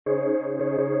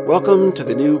Welcome to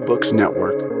the New Books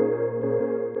Network.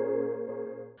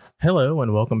 Hello,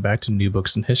 and welcome back to New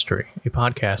Books in History, a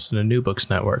podcast in the New Books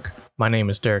Network. My name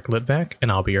is Derek Litvak,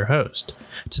 and I'll be your host.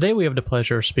 Today we have the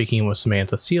pleasure of speaking with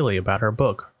Samantha Seeley about her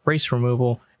book, Race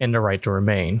Removal and the Right to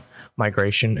Remain,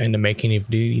 Migration and the Making of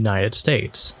the United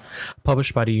States,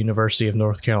 published by the University of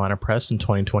North Carolina Press in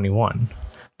 2021.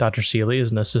 Dr. Seeley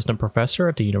is an assistant professor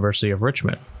at the University of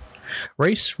Richmond.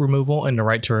 Race Removal and the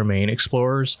Right to Remain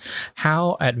explores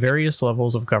how, at various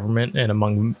levels of government and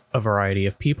among a variety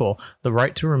of people, the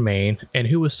right to remain and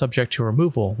who was subject to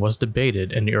removal was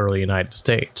debated in the early United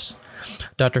States.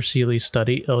 Dr. Seeley's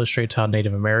study illustrates how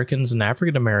Native Americans and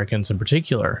African Americans in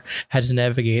particular had to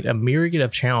navigate a myriad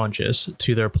of challenges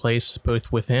to their place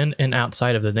both within and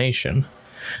outside of the nation.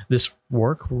 This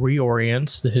work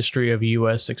reorients the history of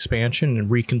U.S. expansion and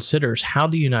reconsiders how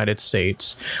the United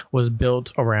States was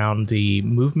built around the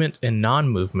movement and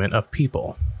non-movement of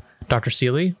people. Dr.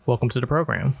 Seeley, welcome to the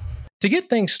program. To get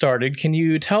things started, can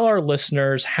you tell our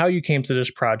listeners how you came to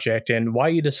this project and why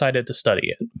you decided to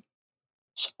study it?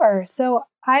 Sure. So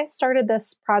I started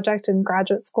this project in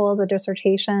graduate school as a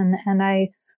dissertation, and I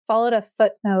followed a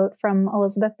footnote from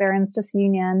Elizabeth Barron's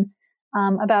disunion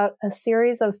about a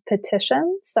series of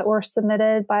petitions that were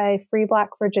submitted by free Black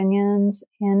Virginians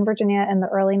in Virginia in the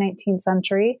early 19th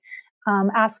century,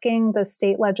 asking the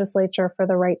state legislature for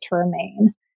the right to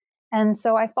remain. And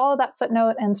so I followed that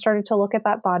footnote and started to look at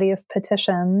that body of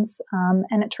petitions.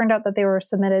 And it turned out that they were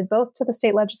submitted both to the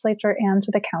state legislature and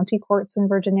to the county courts in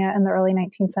Virginia in the early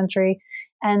 19th century.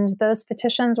 And those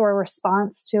petitions were a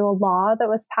response to a law that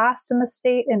was passed in the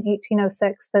state in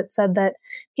 1806 that said that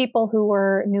people who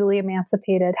were newly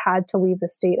emancipated had to leave the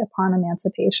state upon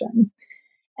emancipation.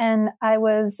 And I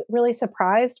was really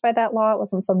surprised by that law. It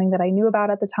wasn't something that I knew about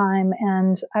at the time.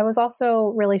 And I was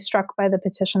also really struck by the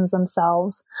petitions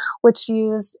themselves, which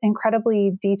used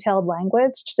incredibly detailed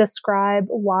language to describe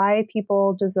why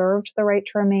people deserved the right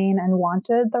to remain and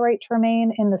wanted the right to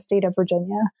remain in the state of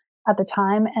Virginia at the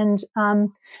time. And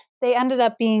they ended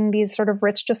up being these sort of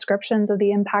rich descriptions of the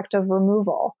impact of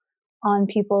removal on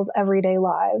people's everyday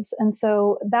lives. And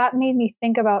so that made me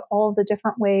think about all of the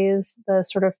different ways the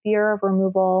sort of fear of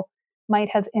removal might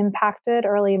have impacted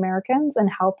early Americans and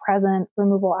how present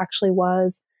removal actually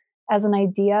was as an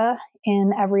idea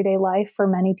in everyday life for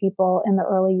many people in the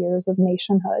early years of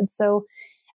nationhood. So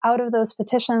out of those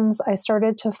petitions, I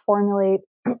started to formulate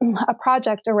a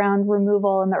project around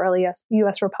removal in the early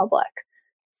U.S. Republic.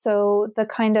 So the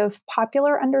kind of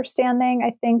popular understanding,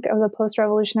 I think, of the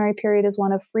post-revolutionary period is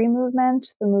one of free movement,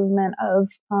 the movement of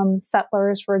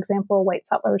settlers, for example, white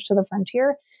settlers to the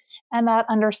frontier. And that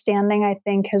understanding, I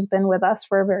think, has been with us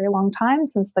for a very long time,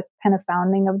 since the kind of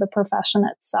founding of the profession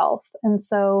itself. And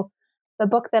so the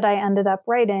book that I ended up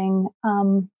writing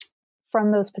from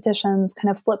those petitions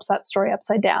kind of flips that story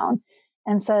upside down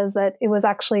and says that it was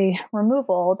actually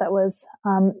removal that was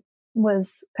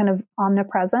kind of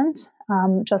omnipresent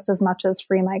just as much as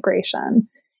free migration.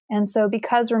 And so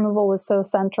because removal was so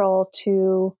central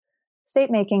to state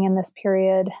making in this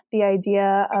period, the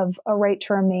idea of a right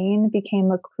to remain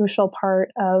became a crucial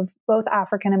part of both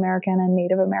African American and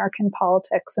Native American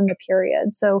politics in the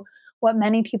period. So what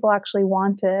many people actually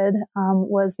wanted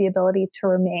was the ability to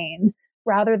remain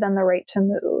rather than the right to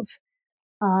move,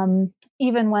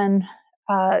 even when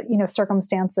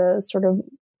circumstances sort of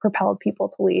propelled people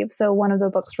to leave. So one of the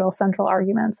book's real central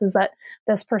arguments is that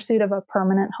this pursuit of a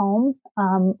permanent home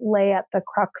lay at the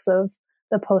crux of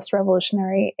the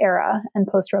post-revolutionary era and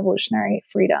post-revolutionary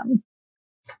freedom.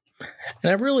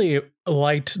 And I really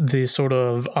liked the sort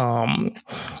of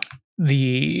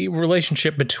the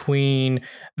relationship between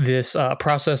this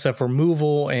process of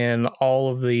removal and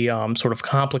all of the sort of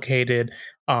complicated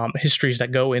histories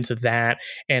that go into that.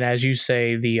 And as you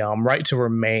say, the right to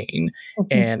remain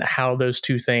and how those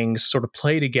two things sort of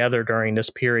play together during this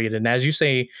period. And as you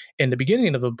say in the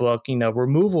beginning of the book,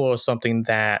 removal is something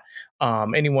that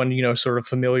anyone, sort of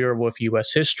familiar with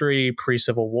U.S. history,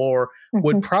 pre-Civil War,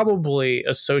 would probably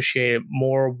associate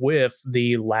more with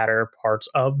the latter parts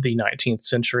of the 19th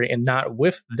century and not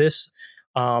with this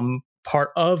part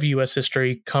of U.S.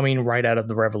 history coming right out of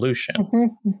the Revolution.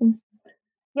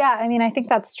 Yeah, I mean, I think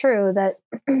that's true that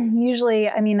usually,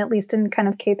 I mean, at least in kind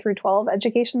of K through 12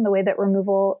 education, the way that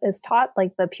removal is taught,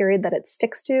 like the period that it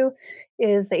sticks to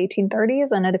is the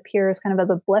 1830s, and it appears kind of as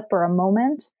a blip or a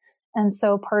moment. And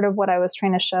so part of what I was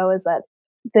trying to show is that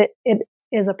it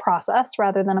is a process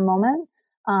rather than a moment.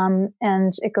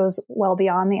 And it goes well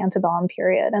beyond the antebellum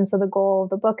period. And so the goal of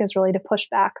the book is really to push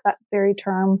back that very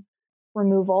term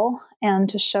removal and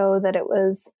to show that it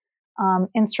was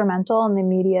instrumental in the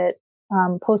immediate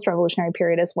post-revolutionary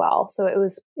period as well. So it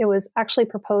was actually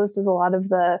proposed as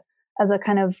a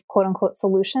kind of quote unquote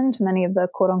solution to many of the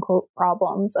quote unquote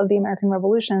problems of the American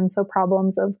Revolution. So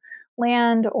problems of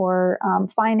land or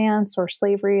finance or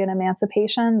slavery and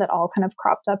emancipation that all kind of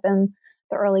cropped up in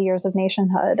the early years of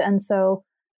nationhood. And so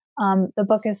the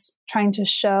book is trying to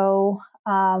show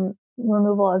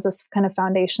removal as this kind of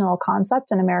foundational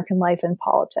concept in American life and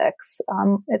politics.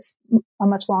 It's a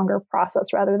much longer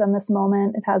process rather than this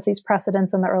moment. It has these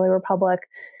precedents in the early republic.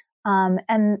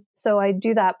 And so I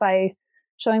do that by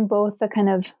showing both the kind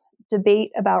of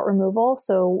debate about removal.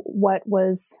 So what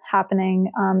was happening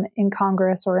in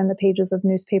Congress or in the pages of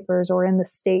newspapers or in the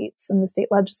states and the state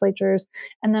legislatures,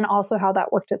 and then also how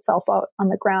that worked itself out on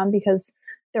the ground, because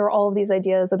there were all of these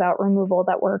ideas about removal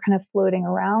that were kind of floating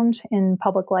around in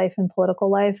public life and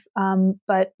political life,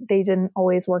 but they didn't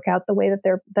always work out the way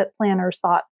that planners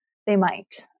thought they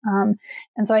might.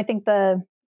 And so I think the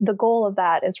goal of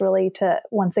that is really to,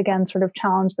 once again, sort of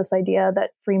challenge this idea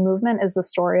that free movement is the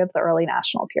story of the early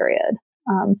national period.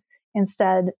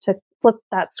 Instead, to flip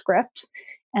that script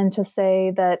and to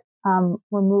say that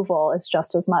removal is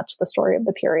just as much the story of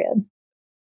the period.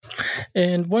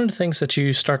 And one of the things that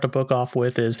you start the book off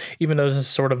with is, even though this is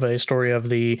sort of a story of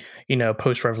the,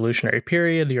 post-revolutionary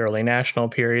period, the early national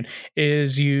period,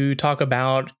 is you talk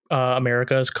about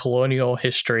America's colonial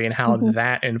history and how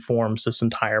that informs this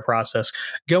entire process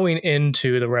going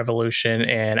into the revolution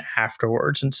and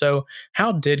afterwards. And so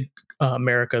how did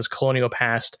America's colonial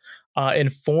past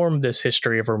inform this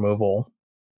history of removal?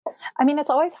 I mean, it's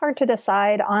always hard to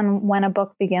decide on when a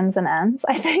book begins and ends,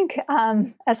 I think,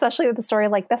 especially with a story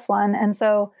like this one. And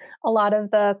so a lot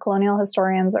of the colonial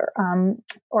historians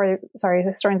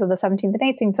historians of the 17th and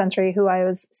 18th century who I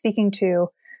was speaking to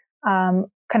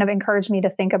kind of encouraged me to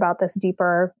think about this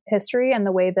deeper history and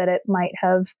the way that it might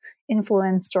have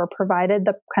influenced or provided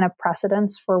the kind of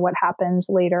precedents for what happened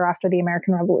later after the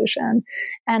American Revolution.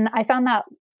 And I found that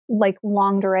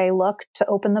longue durée look to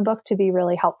open the book to be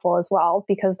really helpful as well,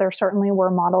 because there certainly were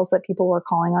models that people were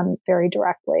calling on very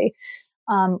directly.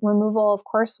 Removal, of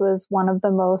course, was one of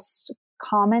the most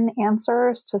common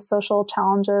answers to social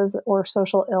challenges or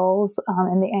social ills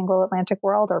in the Anglo-Atlantic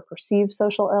world, or perceived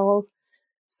social ills.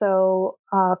 So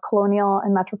colonial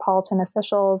and metropolitan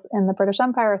officials in the British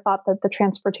Empire thought that the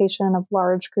transportation of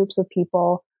large groups of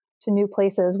people to new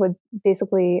places would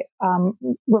basically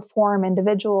reform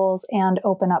individuals and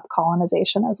open up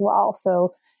colonization as well.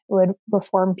 So it would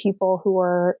reform people who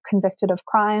were convicted of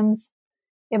crimes.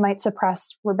 It might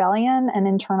suppress rebellion and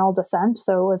internal dissent.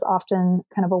 So it was often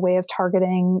kind of a way of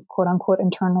targeting quote unquote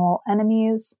internal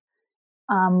enemies.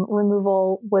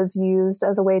 Removal was used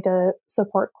as a way to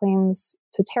support claims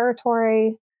to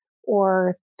territory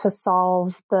or to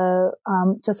solve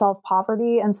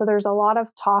poverty. And so there's a lot of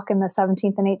talk in the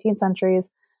 17th and 18th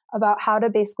centuries about how to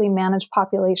basically manage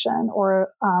population or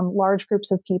large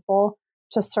groups of people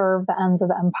to serve the ends of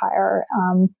empire.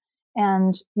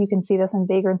 And you can see this in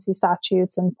vagrancy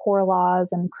statutes and poor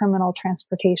laws and criminal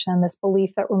transportation, this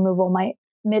belief that removal might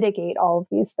mitigate all of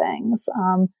these things.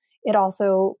 It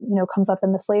also, comes up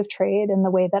in the slave trade in the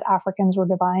way that Africans were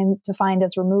defined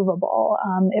as removable.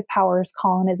 It powers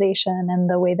colonization and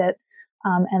the way that,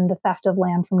 and the theft of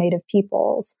land from native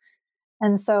peoples.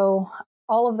 And so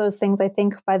all of those things, I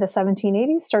think, by the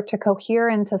 1780s start to cohere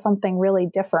into something really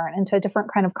different, into a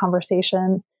different kind of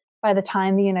conversation by the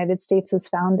time the United States is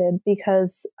founded,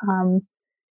 because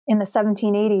in the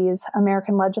 1780s,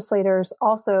 American legislators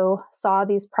also saw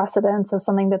these precedents as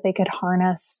something that they could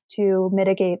harness to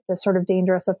mitigate the sort of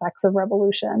dangerous effects of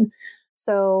revolution.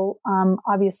 So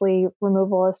obviously,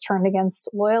 removal is turned against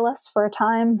loyalists for a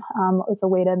time. It was a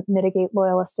way to mitigate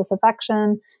loyalist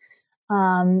disaffection.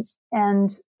 And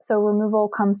so removal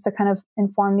comes to kind of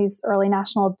inform these early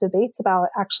national debates about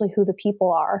actually who the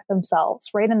people are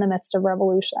themselves, right in the midst of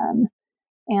revolution.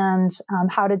 And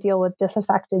how to deal with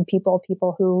disaffected people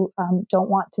who don't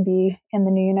want to be in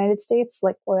the new United States,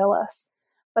 like loyalists.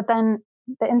 But then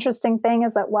the interesting thing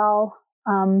is that while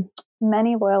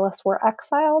many loyalists were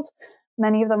exiled,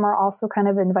 many of them are also kind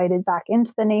of invited back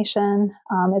into the nation.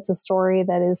 It's a story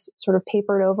that is sort of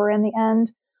papered over in the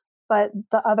end. But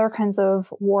the other kinds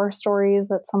of war stories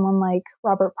that someone like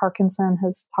Robert Parkinson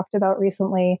has talked about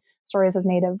recently, stories of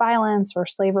native violence or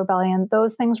slave rebellion,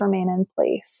 those things remain in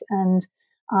place. And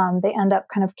they end up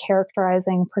kind of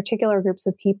characterizing particular groups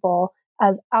of people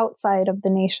as outside of the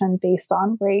nation based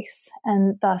on race,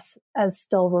 and thus as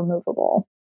still removable.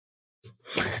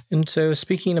 And so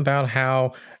speaking about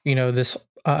how, this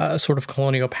sort of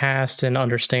colonial past and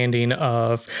understanding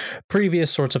of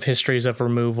previous sorts of histories of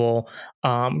removal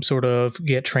sort of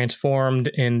get transformed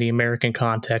in the American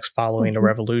context following the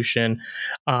Revolution.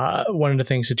 One of the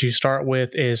things that you start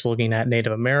with is looking at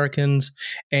Native Americans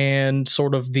and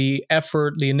sort of the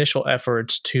initial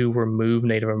efforts to remove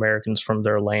Native Americans from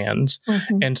their lands.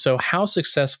 And so how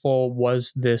successful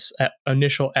was this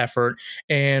initial effort,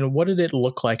 and what did it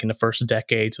look like in the first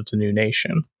decades of the new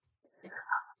nation?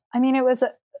 I mean, it was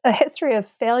a history of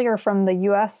failure from the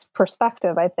U.S.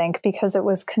 perspective, I think, because it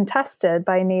was contested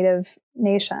by Native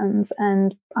nations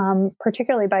and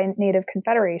particularly by Native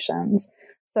confederations.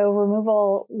 So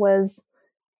removal was,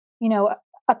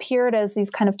 appeared as these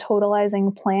kind of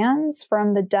totalizing plans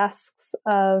from the desks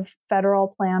of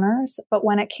federal planners. But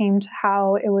when it came to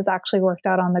how it was actually worked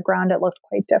out on the ground, it looked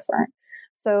quite different.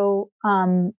 So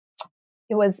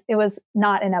it was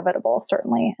not inevitable,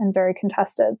 certainly, and very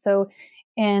contested. So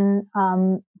in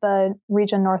the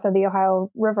region north of the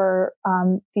Ohio River,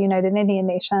 the United Indian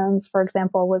Nations, for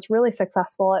example, was really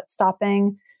successful at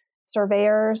stopping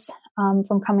surveyors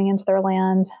from coming into their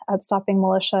land, at stopping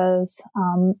militias,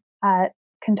 at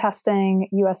contesting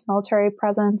U.S. military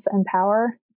presence and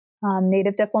power.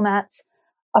 Native diplomats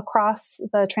across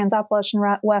the Trans-Appalachian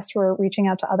West were reaching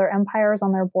out to other empires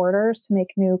on their borders to make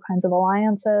new kinds of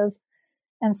alliances.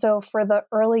 And so for the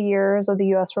early years of the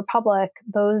U.S. Republic,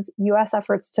 those U.S.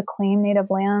 efforts to claim Native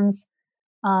lands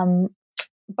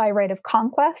by right of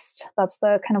conquest, that's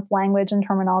the kind of language and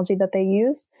terminology that they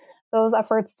used, those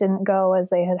efforts didn't go as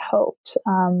they had hoped.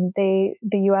 The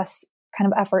U.S.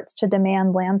 kind of efforts to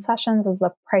demand land cessions as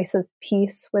the price of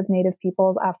peace with Native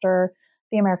peoples after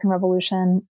the American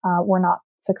Revolution were not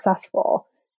successful.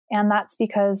 And that's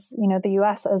because, the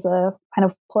U.S. as a kind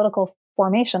of political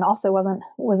formation also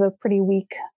was a pretty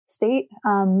weak state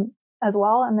as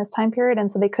well in this time period,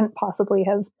 and so they couldn't possibly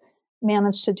have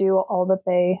managed to do all that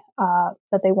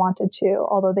they wanted to,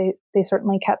 although they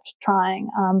certainly kept trying.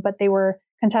 But they were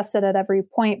contested at every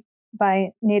point by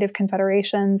Native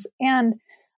confederations and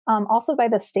also by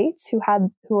the states who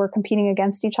were competing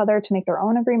against each other to make their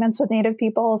own agreements with Native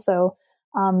people. So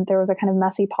there was a kind of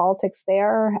messy politics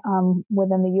there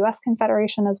within the U.S.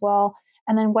 Confederation as well.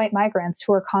 And then white migrants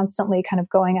who were constantly kind of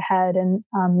going ahead and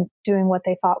doing what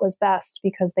they thought was best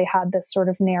because they had this sort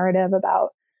of narrative about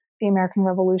the American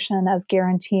Revolution as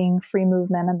guaranteeing free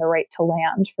movement and the right to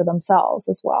land for themselves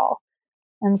as well.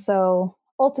 And so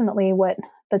ultimately what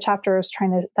that chapter is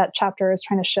trying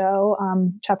to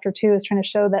show, chapter 2 is trying to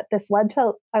show that this led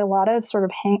to a lot of sort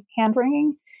of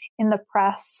hand-wringing in the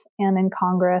press and in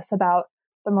Congress about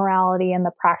the morality and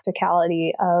the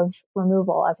practicality of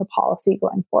removal as a policy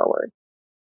going forward.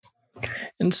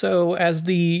 And so as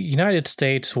the United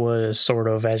States was sort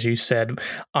of, as you said,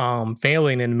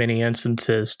 failing in many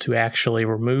instances to actually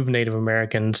remove Native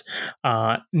Americans,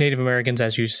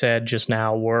 as you said just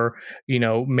now, were,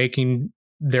 making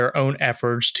their own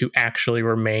efforts to actually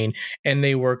remain, and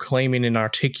they were claiming and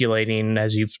articulating,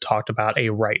 as you've talked about, a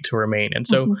right to remain. And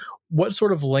so what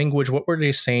sort of language, what were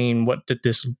they saying? What did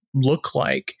this look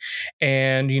like?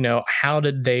 And, how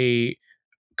did they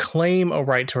claim a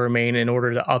right to remain in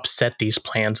order to upset these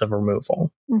plans of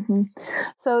removal?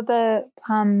 So the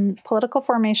political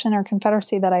formation or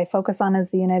confederacy that I focus on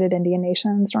is the United Indian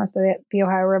Nations north of the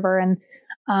Ohio River. And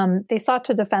they sought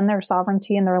to defend their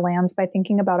sovereignty and their lands by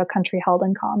thinking about a country held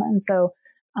in common. So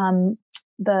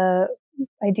the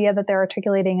idea that they're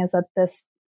articulating is that this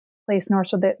place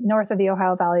north of the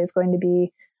Ohio Valley is going to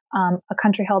be a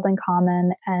country held in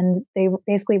common, and they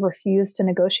basically refuse to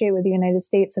negotiate with the United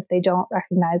States if they don't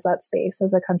recognize that space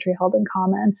as a country held in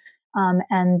common,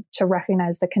 and to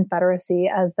recognize the Confederacy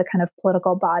as the kind of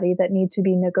political body that need to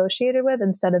be negotiated with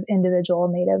instead of individual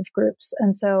Native groups.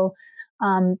 And so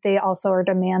they also are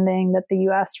demanding that the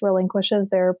U.S. relinquishes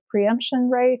their preemption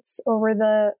rights over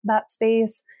that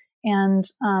space, and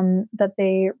that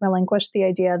they relinquish the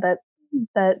idea that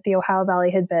the Ohio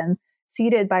Valley had been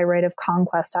ceded by right of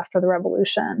conquest after the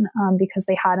Revolution, because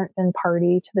they hadn't been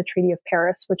party to the Treaty of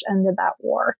Paris, which ended that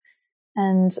war.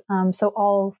 And so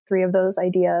all three of those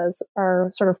ideas are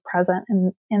sort of present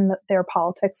in their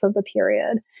politics of the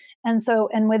period. And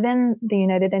within the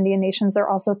United Indian Nations, they're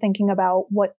also thinking about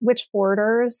which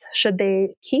borders should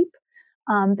they keep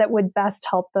that would best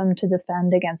help them to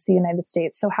defend against the United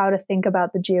States. So how to think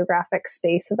about the geographic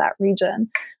space of that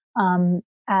region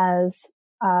as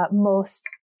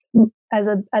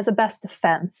a best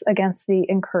defense against the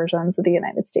incursions of the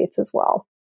United States as well.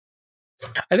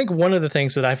 I think one of the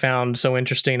things that I found so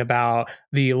interesting about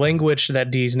the language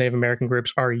that these Native American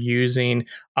groups are using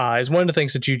is one of the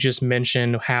things that you just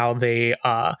mentioned, how they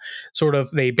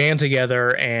they band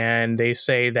together and they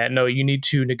say that, no, you need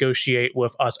to negotiate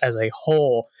with us as a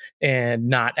whole and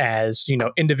not as,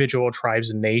 individual tribes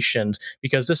and nations,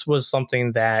 because this was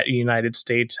something that the United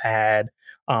States had,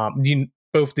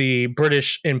 both the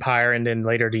British Empire and then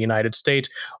later the United States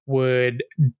would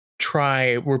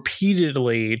try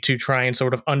repeatedly to try and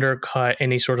sort of undercut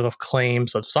any sort of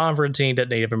claims of sovereignty that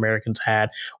Native Americans had,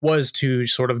 was to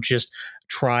sort of just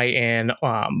try and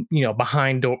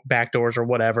behind back doors or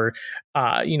whatever,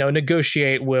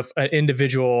 negotiate with an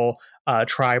individual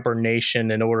tribe or nation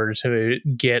in order to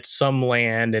get some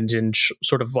land and then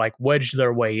sort of like wedge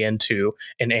their way into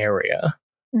an area.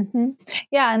 Mm-hmm.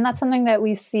 Yeah, and that's something that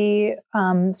we see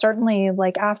certainly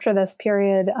like after this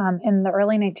period in the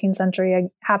early 19th century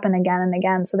happen again and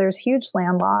again. So there's huge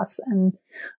land loss, and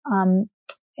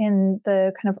in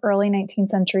the kind of early 19th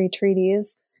century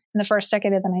treaties in the first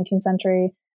decade of the 19th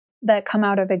century that come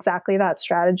out of exactly that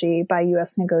strategy by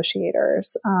U.S.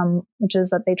 negotiators, which is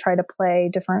that they try to play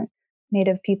different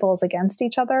Native peoples against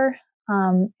each other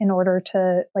in order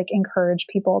to like encourage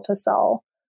people to sell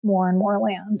more and more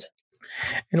land.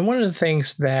 And one of the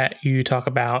things that you talk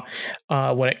about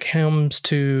when it comes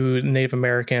to Native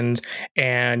Americans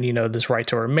and, this right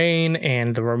to remain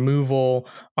and the removal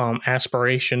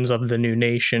aspirations of the new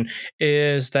nation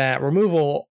is that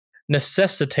removal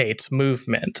necessitates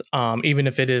movement, even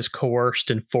if it is coerced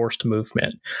and forced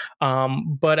movement.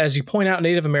 But as you point out,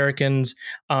 Native Americans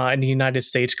in the United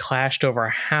States clashed over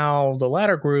how the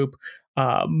latter group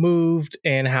moved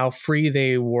and how free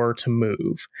they were to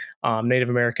move. Native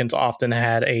Americans often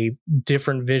had a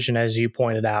different vision, as you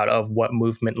pointed out, of what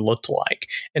movement looked like.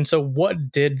 And so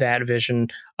what did that vision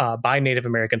by Native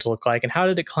Americans look like, and how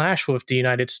did it clash with the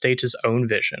United States' own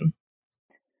vision?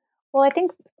 Well, I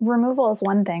think removal is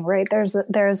one thing, right? There's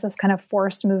this kind of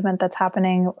forced movement that's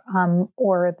happening,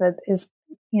 or that is,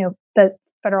 that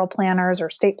federal planners or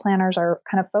state planners are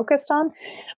kind of focused on.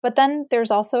 But then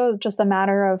there's also just the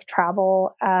matter of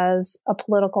travel as a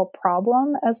political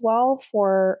problem as well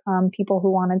for people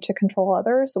who wanted to control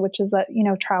others, which is that,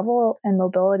 travel and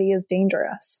mobility is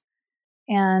dangerous.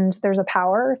 And there's a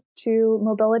power to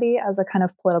mobility as a kind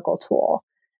of political tool.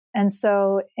 And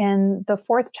so in the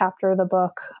fourth chapter of the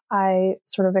book, I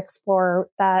sort of explore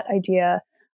that idea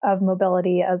of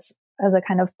mobility as a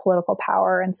kind of political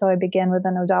power. And so I begin with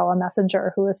an Odawa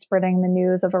messenger who was spreading the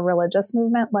news of a religious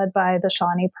movement led by the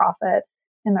Shawnee prophet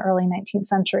in the early 19th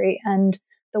century. And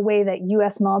the way that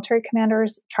U.S. military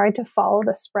commanders tried to follow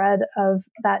the spread of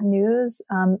that news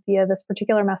via this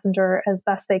particular messenger as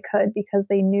best they could, because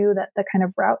they knew that the kind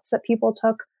of routes that people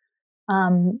took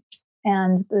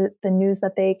and the news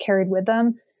that they carried with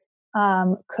them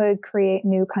could create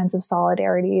new kinds of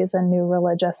solidarities and new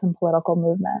religious and political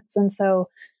movements. And so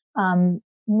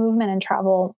movement and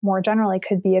travel more generally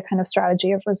could be a kind of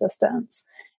strategy of resistance.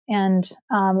 And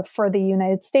for the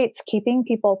United States, keeping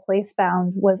people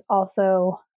place-bound was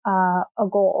also a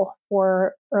goal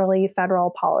for early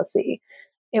federal policy.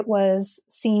 It was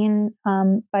seen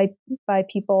by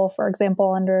people, for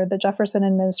example, under the Jefferson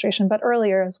administration, but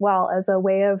earlier as well, as a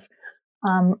way of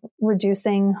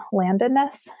reducing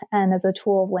landedness and as a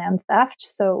tool of land theft.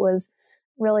 So it was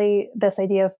really this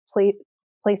idea of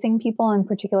placing people in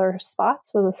particular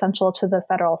spots was essential to the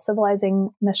federal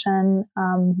civilizing mission,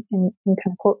 in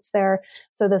kind of quotes there.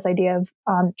 So this idea of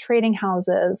trading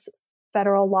houses,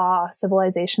 federal law,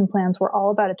 civilization plans were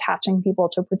all about attaching people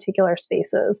to particular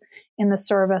spaces in the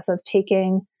service of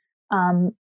taking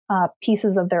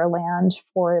pieces of their land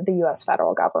for the U.S.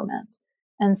 federal government.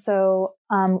 And so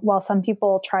while some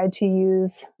people tried to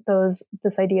use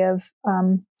this idea of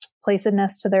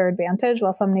placedness to their advantage,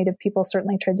 while some Native people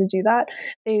certainly tried to do that,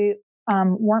 they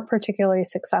weren't particularly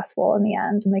successful in the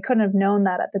end. And they couldn't have known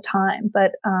that at the time.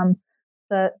 But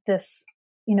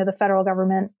the federal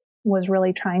government was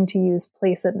really trying to use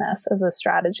placedness as a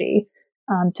strategy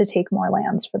to take more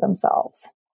lands for themselves.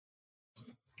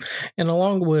 And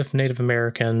along with Native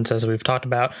Americans, as we've talked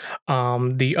about,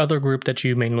 the other group that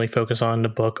you mainly focus on in the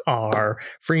book are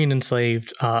free and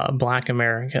enslaved Black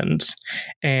Americans.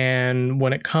 And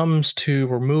when it comes to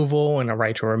removal and a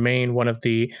right to remain, one of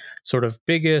the sort of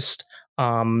biggest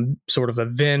sort of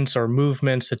events or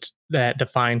movements that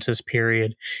defines this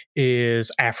period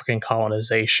is African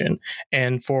colonization.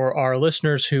 And for our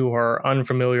listeners who are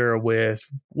unfamiliar with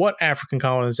what African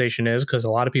colonization is, because a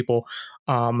lot of people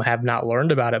have not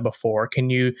learned about it before,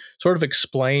 can you sort of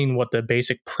explain what the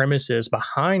basic premise is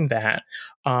behind that,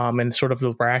 and sort of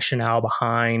the rationale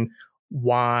behind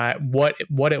what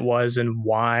it was and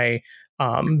why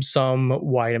some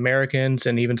white Americans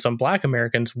and even some Black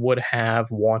Americans would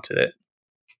have wanted it.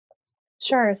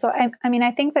 Sure. So, I mean,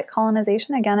 I think that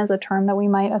colonization, again, is a term that we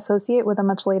might associate with a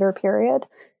much later period,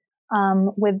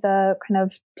 with the kind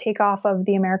of takeoff of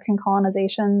the American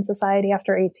Colonization Society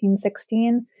after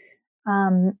 1816.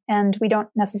 And we don't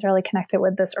necessarily connect it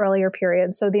with this earlier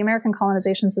period. So the American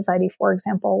Colonization Society, for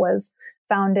example, was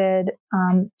founded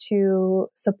to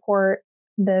support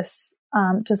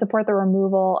the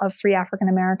removal of free African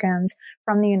Americans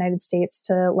from the United States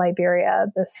to Liberia,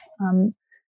 this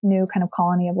new kind of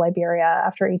colony of Liberia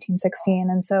after 1816.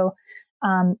 And so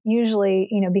usually,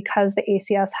 because the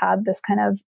ACS had this kind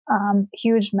of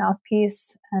huge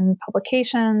mouthpiece and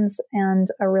publications and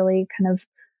a really kind of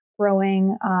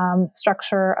growing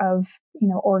structure of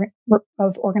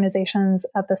of organizations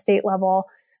at the state level,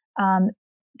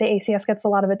 the ACS gets a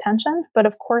lot of attention. But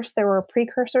of course, there were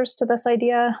precursors to this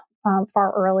idea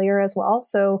far earlier as well.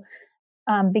 So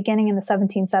beginning in the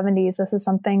 1770s, this is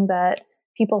something that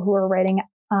people who were writing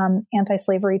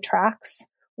anti-slavery tracts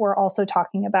were also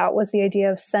talking about, was the idea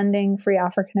of sending free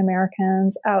African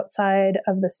Americans outside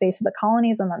of the space of the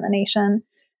colonies and then the nation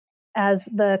as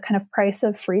the kind of price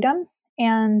of freedom.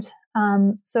 And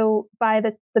so by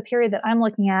the period that I'm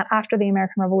looking at after the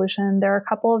American Revolution, there are a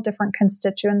couple of different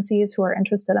constituencies who are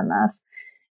interested in this.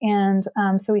 And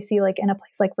so we see, like, in a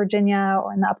place like Virginia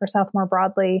or in the Upper South more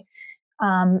broadly,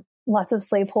 lots of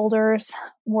slaveholders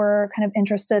were kind of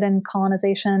interested in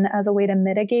colonization as a way to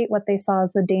mitigate what they saw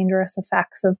as the dangerous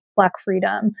effects of Black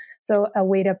freedom. So a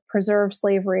way to preserve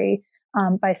slavery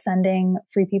by sending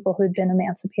free people who'd been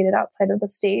emancipated outside of the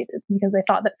state, because they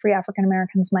thought that free African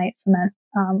Americans might foment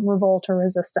revolt or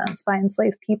resistance by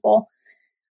enslaved people.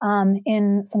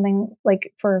 In something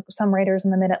like, for some writers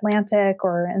in the Mid-Atlantic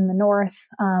or in the North,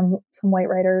 some white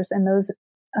writers in those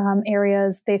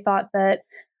areas, they thought that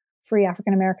free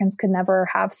African Americans could never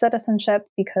have citizenship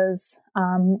because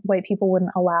white people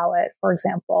wouldn't allow it, for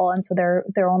example. And so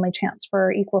their only chance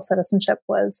for equal citizenship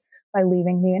was by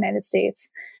leaving the United States.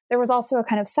 There was also a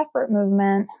kind of separate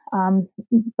movement,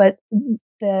 but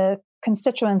the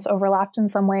constituents overlapped in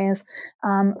some ways,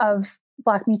 of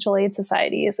Black mutual aid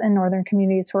societies in northern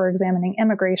communities who are examining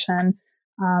immigration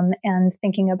and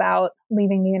thinking about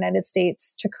leaving the United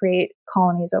States to create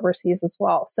colonies overseas as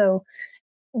well. So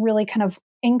really kind of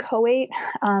inchoate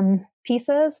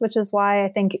pieces, which is why I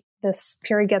think this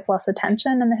period gets less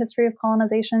attention in the history of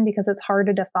colonization, because it's hard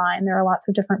to define. There are lots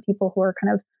of different people who are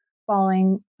kind of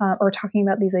following or talking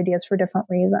about these ideas for different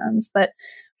reasons. But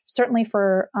certainly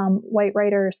for white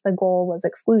writers, the goal was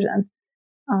exclusion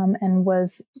and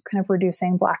was kind of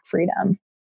reducing Black freedom.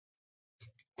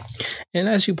 And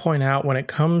as you point out, when it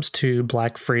comes to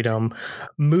Black freedom,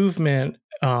 movement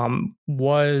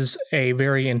was a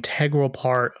very integral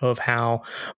part of how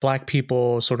Black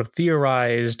people sort of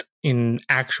theorized and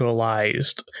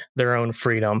actualized their own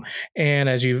freedom. And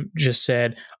as you just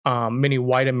said, many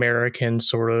white Americans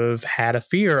sort of had a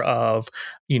fear of,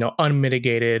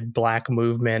 unmitigated Black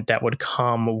movement that would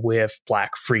come with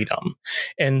Black freedom.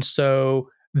 And so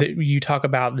you talk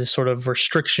about this sort of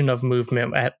restriction of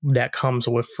movement that comes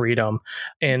with freedom.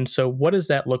 And so what does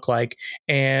that look like?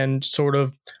 And sort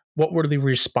of what were the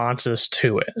responses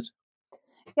to it?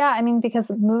 Yeah, I mean,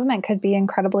 because movement could be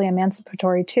incredibly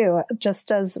emancipatory too.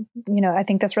 Just as, I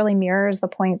think this really mirrors the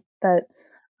point that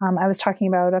I was talking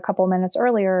about a couple of minutes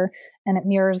earlier, and it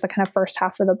mirrors the kind of first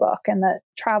half of the book, and that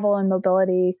travel and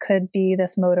mobility could be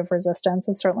this mode of resistance.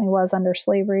 It certainly was under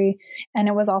slavery. And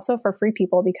it was also for free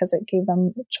people, because it gave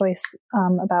them choice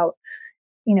about,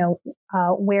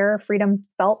 where freedom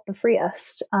felt the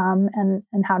freest, and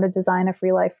how to design a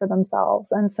free life for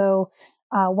themselves. And so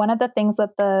one of the things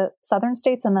that the southern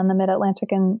states and then the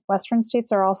mid-Atlantic and western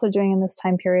states are also doing in this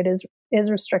time period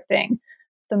is restricting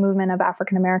the movement of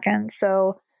African Americans.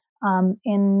 So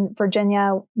in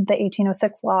Virginia, the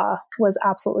 1806 law was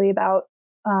absolutely about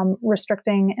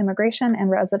restricting immigration and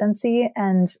residency.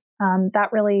 And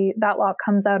that law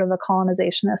comes out of a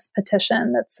colonizationist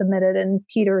petition that's submitted in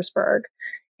Petersburg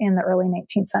in the early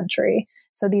 19th century.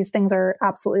 So these things are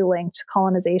absolutely linked: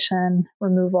 colonization,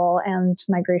 removal, and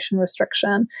migration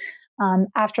restriction.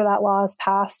 After that law is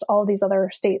passed, all of these other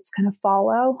states kind of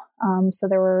follow. So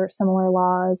there were similar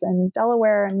laws in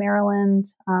Delaware and Maryland,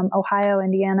 Ohio,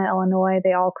 Indiana, Illinois.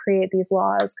 They all create these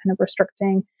laws kind of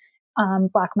restricting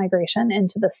Black migration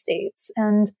into the states.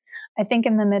 And I think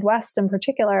in the Midwest in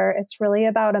particular, it's really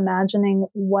about imagining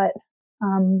what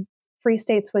free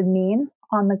states would mean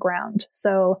on the ground.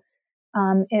 So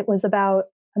it was about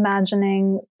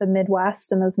imagining the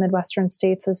Midwest and those Midwestern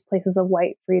states as places of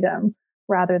white freedom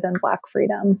rather than Black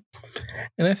freedom.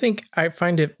 And I think I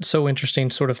find it so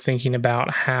interesting sort of thinking about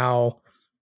how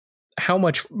how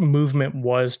much movement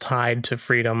was tied to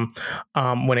freedom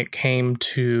when it came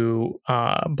to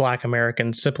Black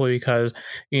Americans, simply because,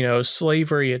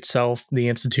 slavery itself, the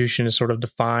institution, is sort of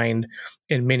defined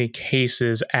in many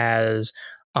cases as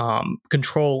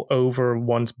control over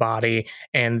one's body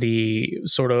and the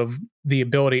sort of the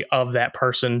ability of that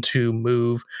person to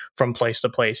move from place to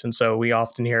place. And so we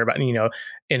often hear about,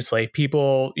 enslaved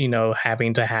people,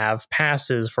 having to have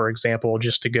passes, for example,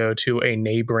 just to go to a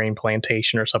neighboring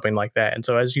plantation or something like that. And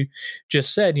so, as you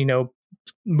just said,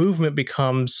 movement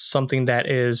becomes something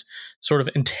that is sort of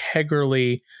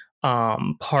integrally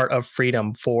part of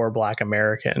freedom for Black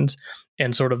Americans.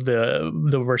 And sort of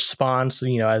the response,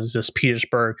 as this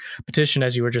Petersburg petition,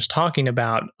 as you were just talking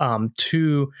about,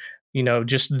 to,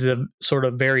 just the sort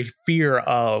of very fear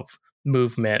of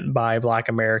movement by Black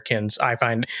Americans, I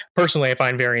find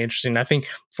very interesting. I think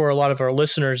for a lot of our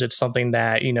listeners, it's something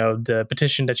that, the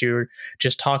petition that you're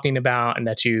just talking about and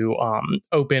that you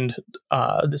opened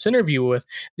this interview with,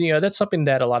 that's something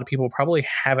that a lot of people probably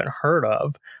haven't heard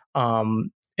of.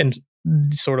 And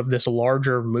sort of this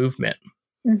larger movement.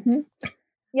 Mm-hmm.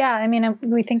 Yeah, I mean,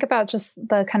 we think about just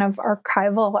the kind of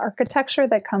archival architecture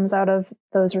that comes out of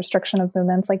those restriction of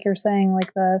movements, like you're saying,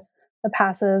 like the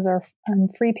passes or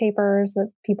free papers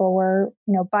that people were,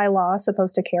 by law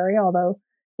supposed to carry, although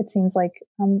it seems like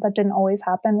that didn't always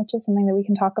happen, which is something that we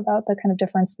can talk about, the kind of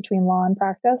difference between law and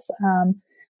practice.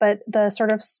 But that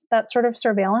sort of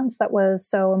surveillance that was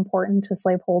so important to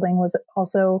slaveholding was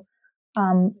also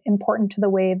important to the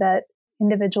way that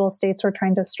individual states were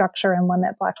trying to structure and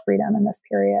limit Black freedom in this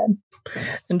period.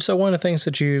 And so one of the things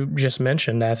that you just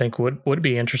mentioned, I think would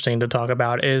be interesting to talk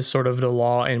about is sort of the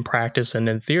law in practice and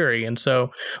in theory. And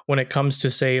so when it comes to,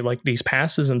 say, like these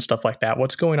passes and stuff like that,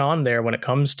 what's going on there when it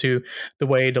comes to the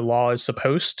way the law is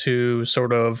supposed to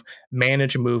sort of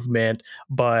manage movement,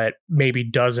 but maybe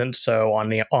doesn't so on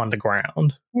the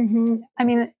ground? Mm-hmm. I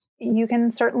mean, you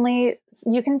can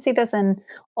see this in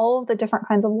all of the different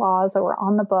kinds of laws that were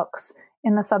on the books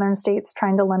in the southern states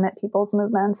trying to limit people's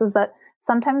movements, is that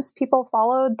sometimes people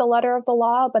followed the letter of the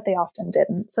law, but they often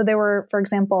didn't. So there were, for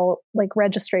example, like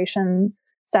registration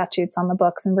statutes on the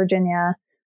books in Virginia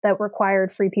that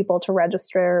required free people to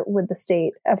register with the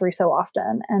state every so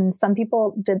often. And some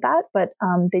people did that, but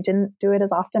they didn't do it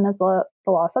as often as the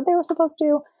law said they were supposed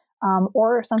to.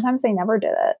 Or sometimes they never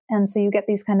did it. And so you get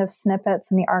these kind of snippets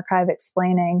in the archive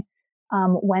explaining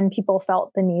when people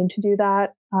felt the need to do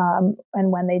that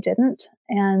and when they didn't.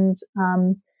 And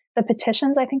the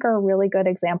petitions, I think, are a really good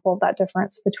example of that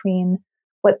difference between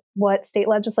what state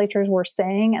legislatures were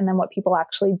saying and then what people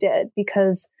actually did,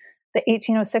 because the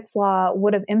 1806 law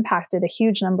would have impacted a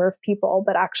huge number of people,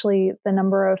 but actually the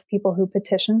number of people who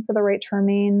petitioned for the right to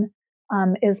remain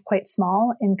is quite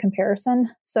small in comparison.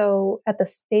 So at the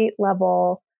state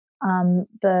level,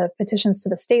 the petitions to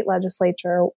the state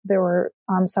legislature, there were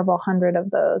several hundred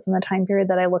of those in the time period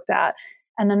that I looked at.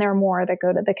 And then there are more that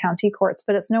go to the county courts,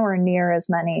 but it's nowhere near as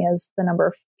many as the number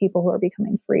of people who are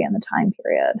becoming free in the time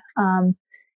period.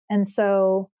 And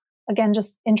so, again,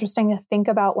 just interesting to think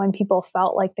about when people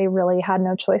felt like they really had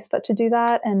no choice but to do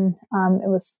that. And it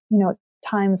was,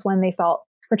 times when they felt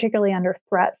particularly under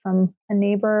threat from a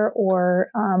neighbor, or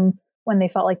when they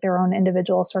felt like their own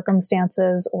individual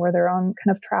circumstances or their own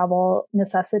kind of travel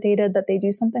necessitated that they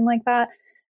do something like that.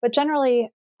 But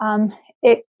generally,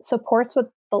 it supports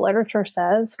what the literature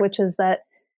says, which is that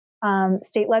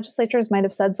state legislatures might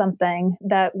have said something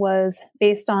that was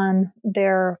based on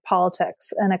their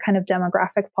politics and a kind of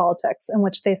demographic politics in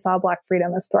which they saw Black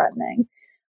freedom as threatening.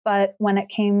 But when it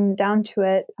came down to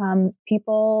it,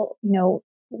 people,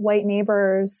 white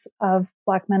neighbors of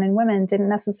Black men and women didn't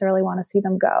necessarily want to see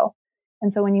them go.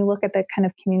 And so when you look at the kind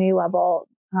of community level,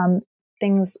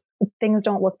 things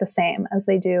don't look the same as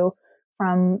they do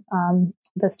from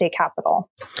the state capitol.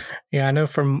 Yeah, I know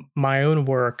from my own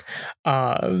work,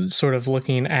 sort of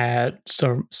looking at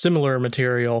some similar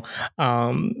material,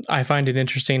 I find it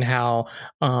interesting how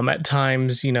at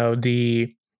times,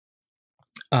 the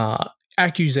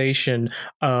accusation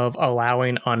of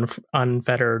allowing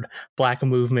unfettered Black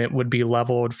movement would be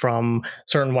leveled from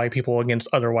certain white people against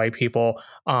other white people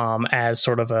as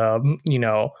sort of a,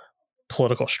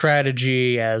 political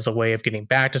strategy, as a way of getting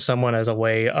back to someone, as a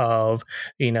way of,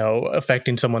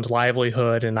 affecting someone's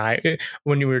livelihood. And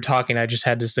when you were talking, I just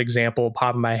had this example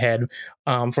pop in my head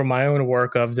from my own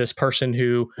work of this person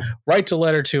who writes a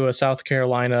letter to a South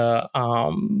Carolina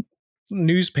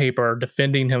newspaper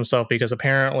defending himself because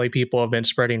apparently people have been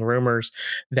spreading rumors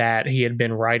that he had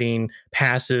been writing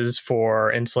passes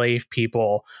for enslaved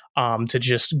people to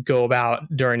just go about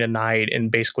during the night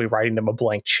and basically writing them a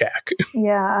blank check.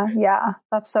 Yeah.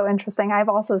 That's so interesting. I've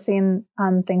also seen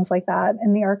things like that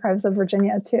in the archives of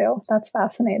Virginia too. That's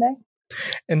fascinating.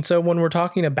 And so when we're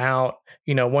talking about,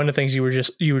 one of the things you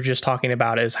were just talking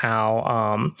about is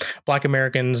how Black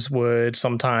Americans would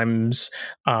sometimes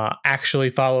actually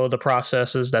follow the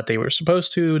processes that they were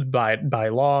supposed to by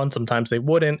law, and sometimes they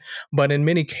wouldn't. But in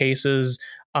many cases,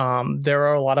 there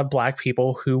are a lot of Black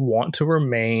people who want to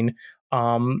remain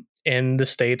in the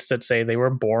states that say they were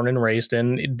born and raised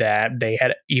in, that they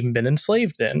had even been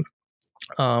enslaved in.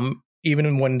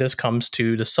 Even when this comes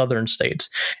to the southern states.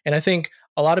 And I think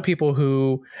a lot of people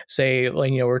who say,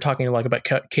 like, we're talking like about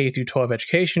K through 12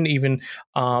 education, even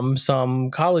some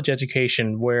college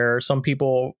education, where some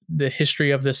people, the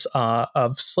history of this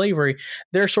of slavery,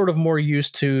 they're sort of more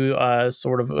used to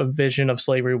sort of a vision of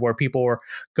slavery where people are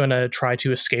going to try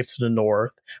to escape to the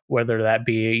north, whether that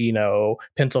be,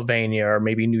 Pennsylvania or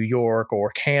maybe New York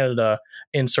or Canada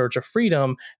in search of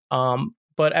freedom.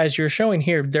 But as you're showing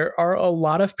here, there are a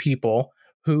lot of people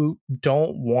who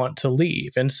don't want to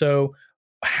leave. And so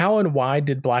how and why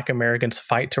did Black Americans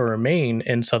fight to remain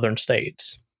in southern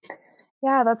states?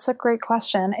 Yeah, that's a great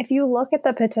question. If you look at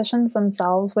the petitions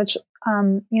themselves, which,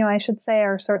 I should say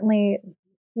are certainly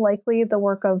likely the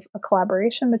work of a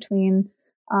collaboration between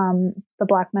the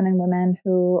Black men and women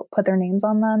who put their names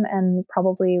on them, and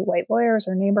probably white lawyers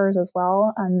or neighbors as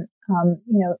well. And,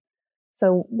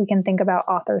 so we can think about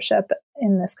authorship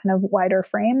in this kind of wider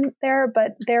frame there,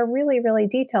 but they're really, really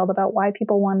detailed about why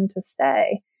people wanted to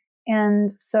stay. And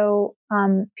so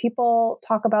people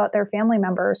talk about their family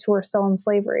members who are still in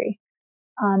slavery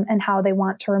and how they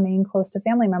want to remain close to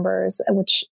family members,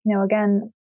 which,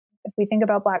 again, if we think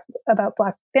about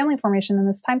Black family formation in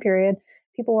this time period,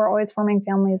 people were always forming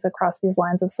families across these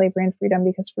lines of slavery and freedom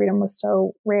because freedom was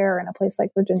so rare in a place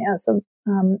like Virginia. So,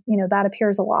 that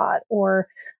appears a lot. Or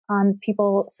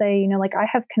people say, like, I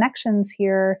have connections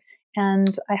here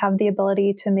and I have the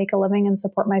ability to make a living and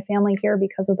support my family here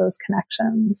because of those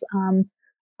connections.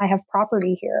 I have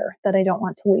property here that I don't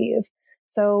want to leave.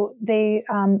 So they,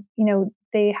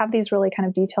 they have these really kind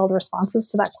of detailed responses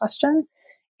to that question.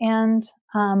 And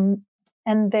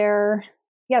they're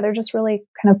just really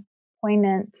kind of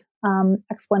poignant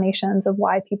explanations of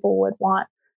why people would want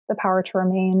the power to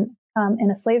remain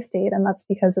in a slave state. And that's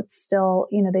because it's still,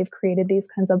 they've created these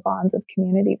kinds of bonds of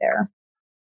community there.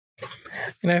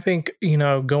 And I think,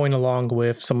 going along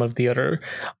with some of the other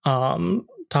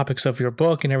topics of your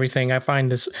book and everything, I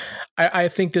find this, I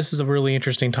think this is a really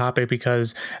interesting topic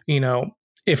because,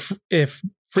 if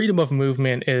freedom of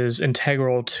movement is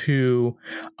integral to,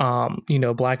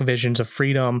 Black visions of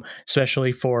freedom,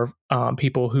 especially for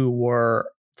people who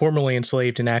were formerly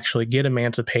enslaved and actually get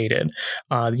emancipated,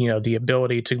 the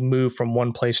ability to move from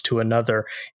one place to another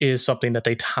is something that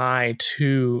they tie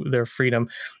to their freedom.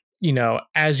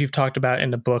 As you've talked about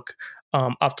in the book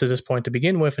up to this point to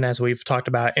begin with, and as we've talked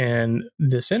about in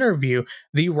this interview,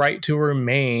 the right to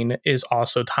remain is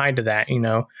also tied to that.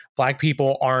 Black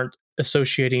people aren't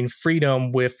associating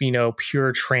freedom with,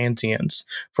 pure transience,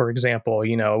 for example.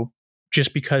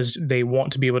 Just because they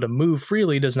want to be able to move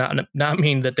freely does not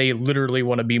mean that they literally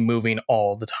want to be moving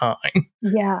all the time.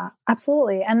 Yeah,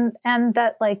 absolutely. And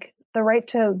that, like, the right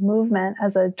to movement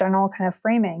as a general kind of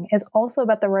framing is also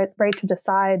about the right to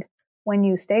decide when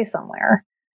you stay somewhere.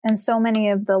 And so many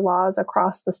of the laws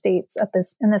across the states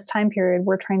in this time period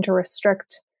were trying to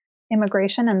restrict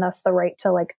immigration and thus the right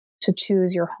to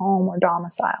choose your home or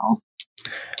domicile.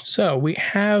 So we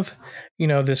have,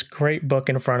 this great book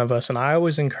in front of us, and I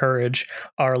always encourage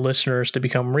our listeners to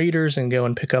become readers and go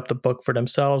and pick up the book for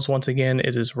themselves. Once again,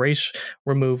 it is Race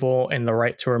Removal and the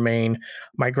Right to Remain: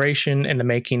 Migration and the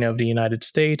Making of the United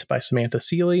States by Samantha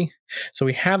Seeley. So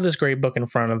we have this great book in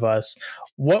front of us.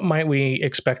 What might we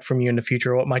expect from you in the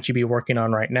future? What might you be working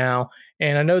on right now?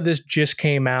 And I know this just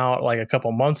came out like a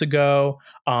couple months ago.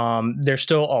 There's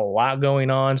still a lot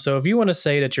going on. So if you want to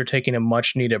say that you're taking a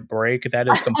much needed break, that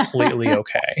is completely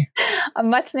okay. A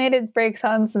much needed break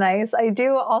sounds nice. I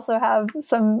do also have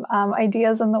some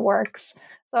ideas in the works.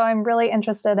 So I'm really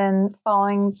interested in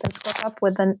following this book up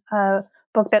with a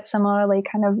book that similarly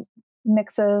kind of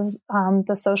mixes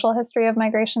the social history of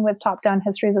migration with top-down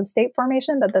histories of state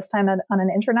formation, but this time on an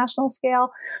international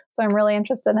scale. So I'm really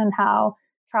interested in how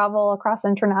travel across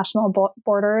international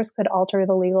borders could alter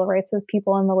the legal rights of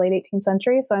people in the late 18th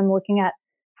century. So I'm looking at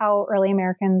how early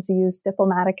Americans used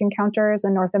diplomatic encounters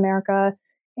in North America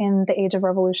in the Age of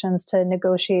Revolutions to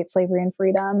negotiate slavery and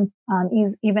freedom,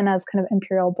 even as kind of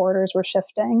imperial borders were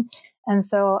shifting. And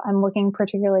so I'm looking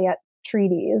particularly at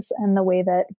treaties and the way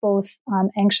that both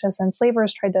anxious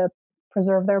enslavers tried to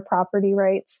preserve their property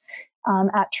rights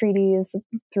at treaties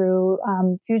through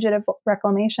fugitive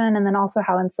reclamation, and then also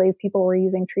how enslaved people were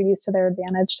using treaties to their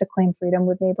advantage to claim freedom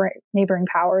with neighboring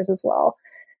powers as well.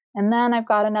 And then I've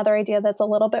got another idea that's a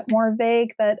little bit more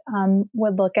vague that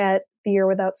would look at the year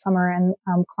without summer and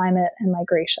climate and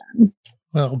migration.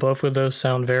 Well, both of those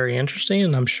sound very interesting,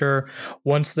 and I'm sure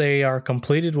once they are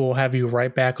completed, we'll have you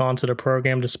right back onto the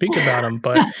program to speak about them.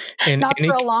 But not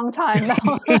for a long time,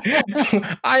 though.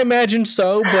 I imagine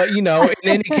so, but in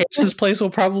any case, this place will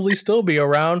probably still be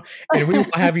around, and we will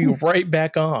have you right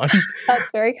back on. That's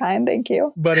very kind. Thank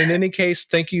you. But in any case,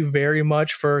 thank you very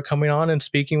much for coming on and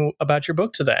speaking about your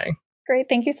book today. Great.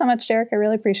 Thank you so much, Derek. I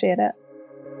really appreciate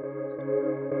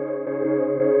it.